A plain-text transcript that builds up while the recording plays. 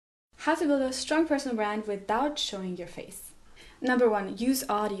How to build a strong personal brand without showing your face. Number one, use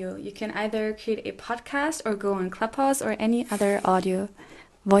audio. You can either create a podcast or go on Clubhouse or any other audio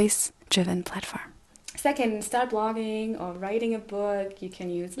voice-driven platform. Second, start blogging or writing a book. You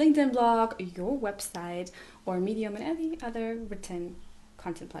can use LinkedIn blog, your website, or Medium and any other written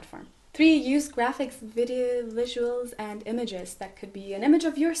content platform. 3, use graphics, video, visuals, and images. That could be an image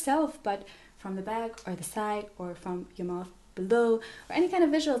of yourself, but from the back or the side or from your mouth below, or any kind of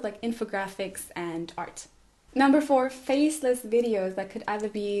visuals like infographics and art. Number 4, faceless videos. That could either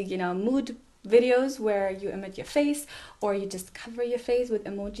be, mood videos where you emit your face, or you just cover your face with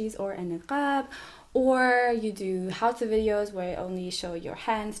emojis or a niqab, or you do how-to videos where you only show your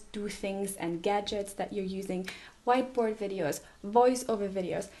hands, do things and gadgets that you're using, whiteboard videos, voice-over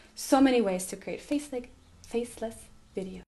videos. So many ways to create faceless videos.